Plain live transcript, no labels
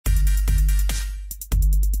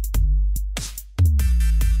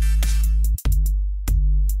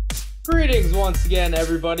Greetings once again,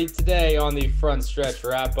 everybody. Today on the Front Stretch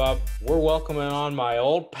Wrap-Up, we're welcoming on my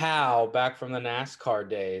old pal back from the NASCAR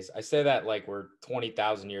days. I say that like we're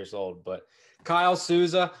 20,000 years old, but Kyle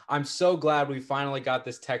Souza, I'm so glad we finally got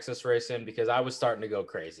this Texas race in because I was starting to go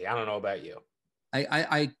crazy. I don't know about you.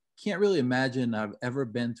 I can't really imagine I've ever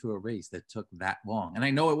been to a race that took that long. And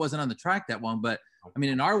I know it wasn't on the track that long, but I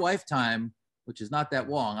mean, in our lifetime, which is not that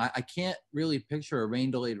long, I can't really picture a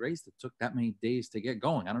rain-delayed race that took that many days to get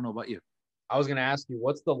going. I don't know about you. I was going to ask you,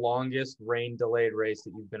 what's the longest rain-delayed race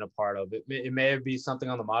that you've been a part of? It may be something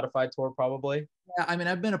on the modified tour, probably. Yeah, I mean,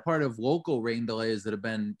 I've been a part of local rain delays that have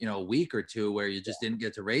been, a week or two where you just didn't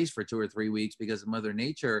get to race for 2 or 3 weeks because of Mother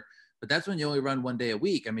Nature. But that's when you only run one day a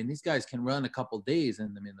week. I mean, these guys can run a couple days,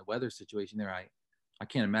 and I mean, the weather situation there, I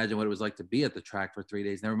can't imagine what it was like to be at the track for 3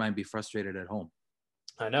 days. Never mind be frustrated at home.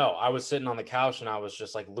 I know. I was sitting on the couch and I was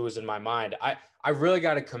just like losing my mind. I really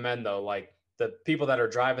got to commend though, like the people that are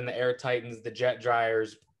driving the Air Titans, the jet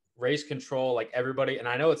dryers, race control, like everybody. And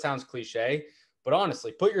I know it sounds cliche, but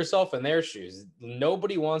honestly, put yourself in their shoes.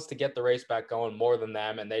 Nobody wants to get the race back going more than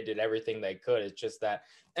them, and they did everything they could. It's just that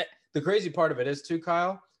the crazy part of it is too,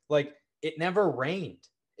 Kyle, like it never rained.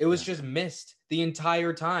 It was just mist the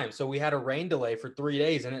entire time. So we had a rain delay for 3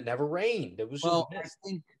 days and it never rained. It was just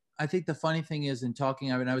mist. I think the funny thing is in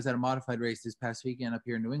talking, I mean, I was at a modified race this past weekend up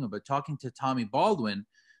here in New England, but talking to Tommy Baldwin,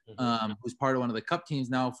 who's part of one of the Cup teams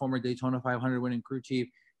now, former Daytona 500 winning crew chief.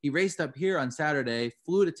 He raced up here on Saturday,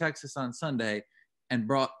 flew to Texas on Sunday, and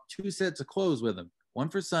brought 2 sets of clothes with him, one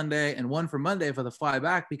for Sunday and one for Monday for the fly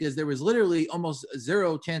back, because there was literally almost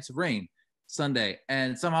zero chance of rain Sunday,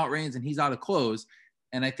 and somehow it rains and he's out of clothes.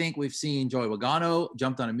 And I think we've seen Joey Logano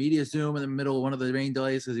jumped on a media Zoom in the middle of one of the rain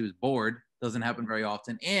delays because he was bored. Doesn't happen very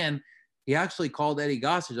often. And he actually called Eddie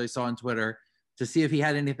Gossage, I saw on Twitter, to see if he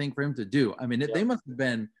had anything for him to do. I mean, they must have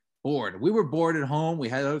been bored. We were bored at home. We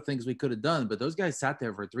had other things we could have done, but those guys sat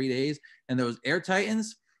there for 3 days. And those Air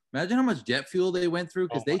Titans, imagine how much jet fuel they went through,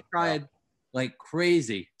 because they tried like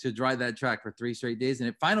crazy to dry that track for 3 straight days. And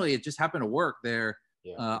it just happened to work there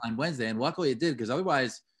on Wednesday. And luckily it did, because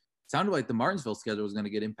otherwise it sounded like the Martinsville schedule was going to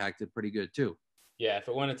get impacted pretty good too. Yeah, if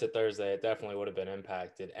it went into Thursday, it definitely would have been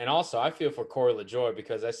impacted. And also, I feel for Corey LaJoie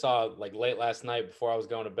because I saw like late last night before I was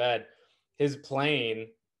going to bed, his plane,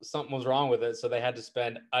 something was wrong with it. So they had to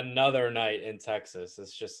spend another night in Texas.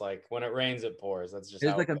 It's just like when it rains, it pours. That's just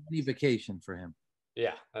it's like a mini vacation for him.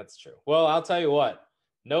 Yeah, that's true. Well, I'll tell you what,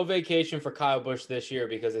 no vacation for Kyle Busch this year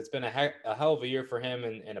because it's been a hell of a year for him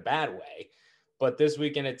in a bad way. But this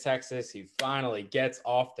weekend at Texas, he finally gets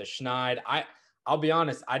off the schneid. I'll be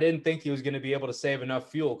honest, I didn't think he was going to be able to save enough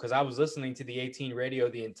fuel because I was listening to the 18 radio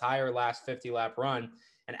the entire last 50-lap run,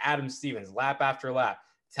 and Adam Stevens, lap after lap,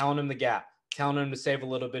 telling him the gap, telling him to save a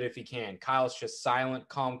little bit if he can. Kyle's just silent,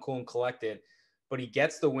 calm, cool, and collected, but he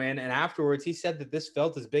gets the win, and afterwards he said that this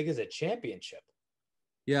felt as big as a championship.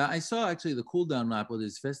 Yeah, I saw actually the cool-down lap with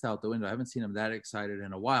his fist out the window. I haven't seen him that excited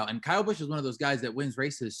in a while. And Kyle Busch is one of those guys that wins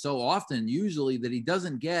races so often, usually, that he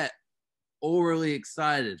doesn't get overly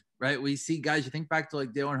excited, right? We see guys, you think back to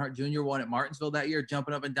like Dale Earnhardt Jr. won at Martinsville that year,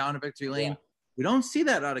 jumping up and down a victory lane. Yeah. We don't see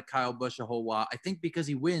that out of Kyle Busch a whole lot. I think because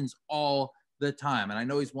he wins all the time. And I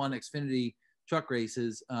know he's won Xfinity truck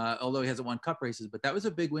races, although he hasn't won Cup races, but that was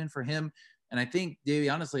a big win for him. And I think, Davey,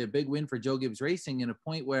 honestly, a big win for Joe Gibbs Racing, in a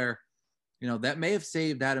point where, that may have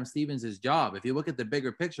saved Adam Stevens his job. If you look at the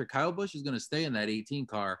bigger picture, Kyle Busch is going to stay in that 18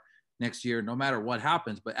 car next year, no matter what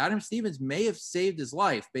happens. But Adam Stevens may have saved his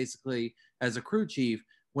life, basically, as a crew chief,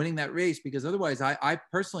 winning that race, because otherwise I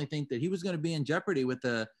personally think that he was going to be in jeopardy with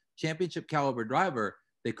the championship caliber driver.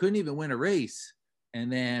 They couldn't even win a race.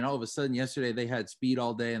 And then all of a sudden yesterday they had speed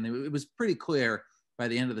all day. And it was pretty clear by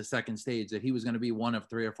the end of the second stage that he was going to be one of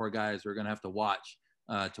 3 or 4 guys who are going to have to watch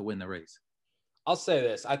to win the race. I'll say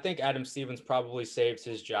this. I think Adam Stevens probably saved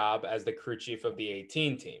his job as the crew chief of the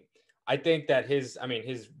 18 team. I think that his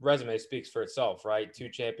resume speaks for itself, right? 2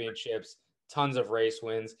 championships, tons of race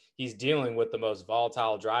wins. He's dealing with the most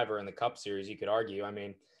volatile driver in the Cup Series, you could argue. I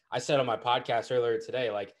mean, I said on my podcast earlier today,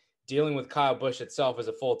 like, dealing with Kyle Busch itself is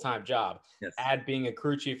a full-time job. Yes. Add being a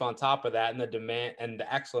crew chief on top of that, and the demand and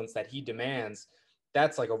the excellence that he demands,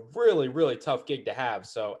 that's like a really, really tough gig to have.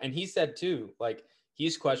 So, and he said too, like,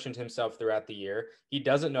 he's questioned himself throughout the year. He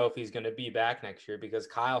doesn't know if he's going to be back next year because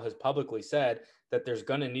Kyle has publicly said that there's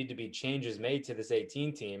going to need to be changes made to this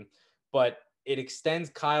 18 team, but it extends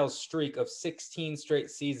Kyle's streak of 16 straight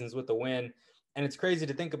seasons with a win. And it's crazy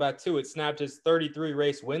to think about too. It snapped his 33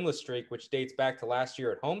 race winless streak, which dates back to last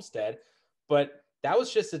year at Homestead. But that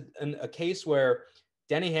was just a case where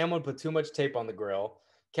Denny Hamlin put too much tape on the grill.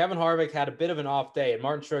 Kevin Harvick had a bit of an off day, and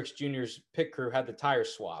Martin Truex Jr.'s pit crew had the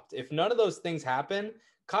tires swapped. If none of those things happen,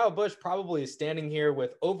 Kyle Busch probably is standing here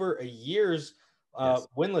with over a year's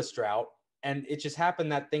winless drought. And it just happened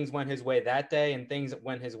that things went his way that day and things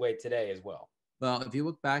went his way today as well. Well, if you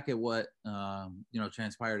look back at what,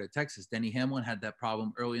 transpired at Texas, Denny Hamlin had that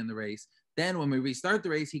problem early in the race. Then when we restart the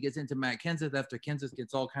race, he gets into Matt Kenseth after Kenseth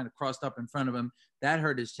gets all kind of crossed up in front of him. That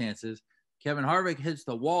hurt his chances. Kevin Harvick hits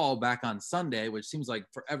the wall back on Sunday, which seems like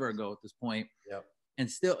forever ago at this point. Yep. And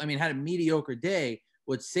still, had a mediocre day.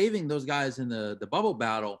 What's saving those guys in the bubble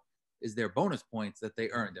battle is their bonus points that they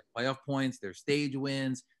earned, their playoff points, their stage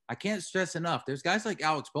wins. I can't stress enough. There's guys like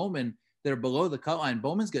Alex Bowman that are below the cut line.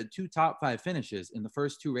 Bowman's got 2 top 5 finishes in the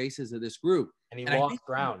first 2 races of this group. And he lost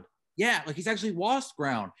ground. Yeah, like he's actually lost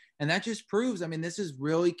ground. And that just proves, this is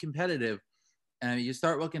really competitive. And you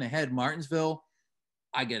start looking ahead, Martinsville,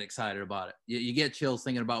 I get excited about it. You get chills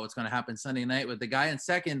thinking about what's going to happen Sunday night with the guy in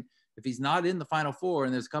second. If he's not in the final 4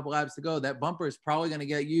 and there's a couple laps to go, that bumper is probably going to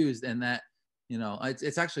get used. And that,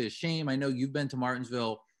 it's actually a shame. I know you've been to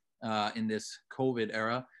Martinsville in this COVID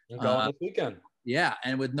era. I'm going this weekend. Yeah,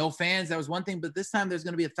 and with no fans, that was one thing. But this time there's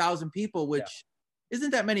going to be 1,000 people, which isn't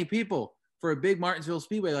that many people for a big Martinsville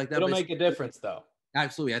Speedway like that. It'll make a difference, though.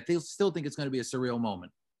 Absolutely. I still think it's going to be a surreal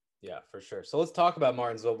moment. Yeah, for sure. So let's talk about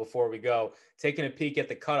Martinsville before we go. Taking a peek at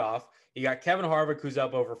the cutoff, you got Kevin Harvick, who's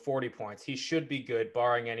up over 40 points. He should be good,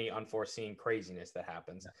 barring any unforeseen craziness that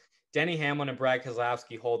happens. Yeah. Denny Hamlin and Brad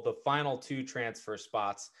Keselowski hold the final 2 transfer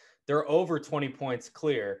spots. They're over 20 points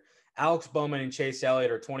clear. Alex Bowman and Chase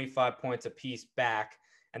Elliott are 25 points apiece back.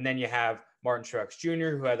 And then you have Martin Truex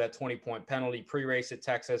Jr., who had that 20-point penalty pre-race at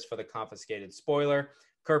Texas for the confiscated spoiler.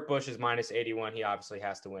 Kurt Busch is minus 81. He obviously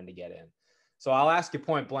has to win to get in. So I'll ask you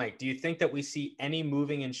point blank. Do you think that we see any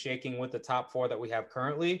moving and shaking with the top 4 that we have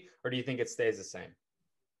currently, or do you think it stays the same?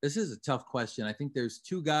 This is a tough question. I think there's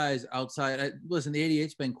 2 guys outside. Listen, the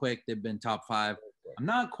 88's been quick. They've been top 5. I'm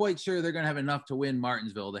not quite sure they're going to have enough to win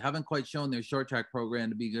Martinsville. They haven't quite shown their short track program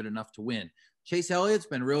to be good enough to win. Chase Elliott's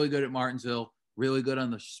been really good at Martinsville, really good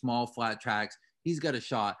on the small flat tracks. He's got a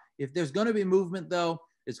shot. If there's going to be movement, though,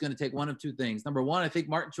 it's going to take one of 2 things. Number one, I think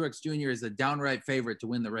Martin Truex Jr. is a downright favorite to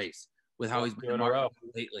win the race with how he's been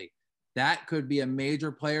lately. That could be a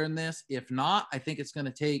major player in this. If not, I think it's going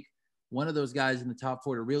to take one of those guys in the top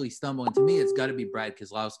 4 to really stumble. And to me, it's got to be Brad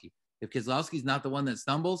Keselowski. If Keselowski's not the one that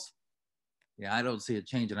stumbles, yeah, I don't see it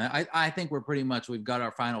changing. I think we've got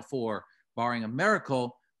our final 4, barring a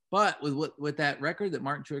miracle. But with that record that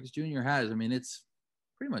Martin Truex Jr. has, it's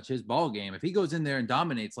pretty much his ball game. If he goes in there and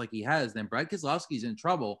dominates like he has, then Brad Keselowski's in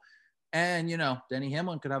trouble. And, Denny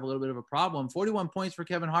Hamlin could have a little bit of a problem. 41 points for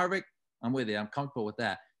Kevin Harvick. I'm with you. I'm comfortable with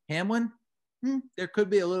that. Hamlin, there could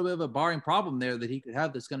be a little bit of a barring problem there that he could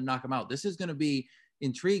have that's going to knock him out. This is going to be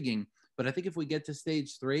intriguing. But I think if we get to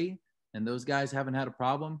stage 3 and those guys haven't had a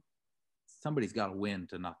problem, somebody's got to win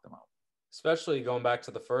to knock them out. Especially going back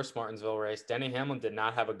to the first Martinsville race, Denny Hamlin did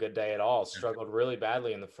not have a good day at all, struggled really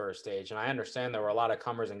badly in the first stage. And I understand there were a lot of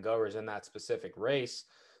comers and goers in that specific race,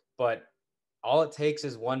 but all it takes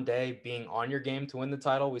is one day being on your game to win the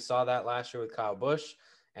title. We saw that last year with Kyle Busch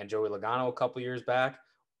and Joey Logano a couple years back.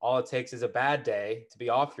 All it takes is a bad day to be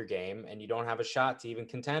off your game, and you don't have a shot to even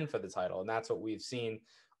contend for the title. And that's what we've seen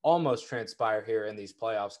almost transpire here in these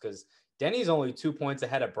playoffs, because Denny's only 2 points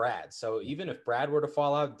ahead of Brad. So even if Brad were to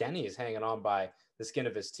fall out, Denny is hanging on by the skin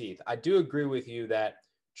of his teeth. I do agree with you that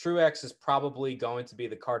Truex is probably going to be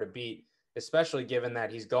the car to beat, especially given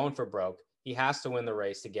that he's going for broke. He has to win the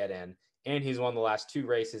race to get in, and he's won the last 2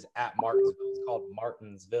 races at Martinsville. It's called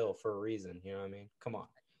Martinsville for a reason. You know what I mean? Come on.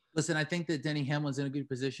 Listen, I think that Denny Hamlin's in a good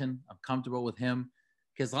position. I'm comfortable with him.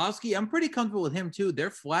 Keselowski, I'm pretty comfortable with him too. Their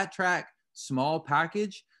flat track, small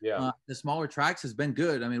package, the smaller tracks has been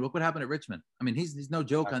good. Look what happened at Richmond. He's no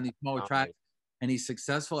joke on these smaller tracks, and he's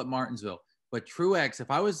successful at Martinsville. But Truex,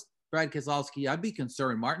 if I was Brad Keselowski, I'd be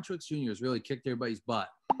concerned. Martin Truex Jr. has really kicked everybody's butt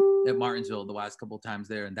at Martinsville the last couple of times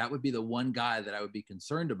there, and that would be the one guy that I would be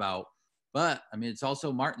concerned about. But, it's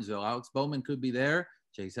also Martinsville. Alex Bowman could be there.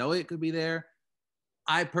 Chase Elliott could be there.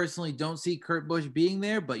 I personally don't see Kurt Busch being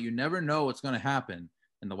there, but you never know what's going to happen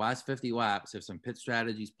in the last 50 laps if some pit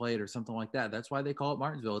strategies played or something like that. That's why they call it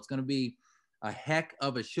Martinsville. It's going to be a heck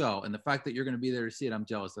of a show. And the fact that you're going to be there to see it, I'm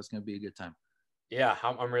jealous. That's going to be a good time. Yeah,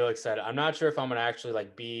 I'm really excited. I'm not sure if I'm going to actually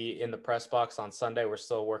be in the press box on Sunday. We're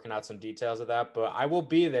still working out some details of that, but I will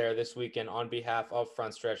be there this weekend on behalf of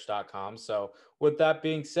frontstretch.com. So with that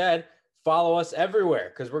being said, follow us everywhere,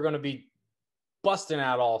 because we're going to be busting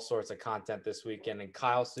out all sorts of content this weekend. And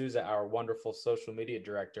Kyle Souza, our wonderful social media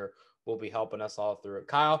director, will be helping us all through it.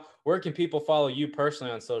 Kyle, where can people follow you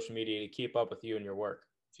personally on social media to keep up with you and your work?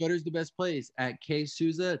 Twitter's the best place at K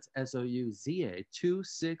Souza. It's Souza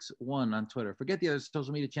 261 on Twitter. Forget the other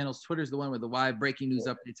social media channels. Twitter's the one where the live breaking news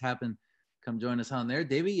updates happen. Come join us on there.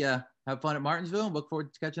 Davey, have fun at Martinsville and look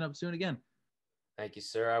forward to catching up soon again. Thank you,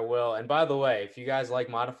 sir. I will. And by the way, if you guys like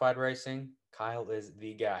modified racing, Kyle is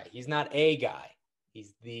the guy. He's not a guy.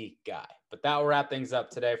 He's the guy. But that will wrap things up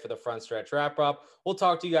today for the Front Stretch wrap-up. We'll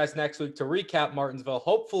talk to you guys next week to recap Martinsville,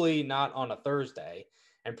 hopefully not on a Thursday,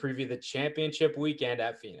 and preview the championship weekend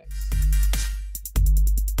at Phoenix.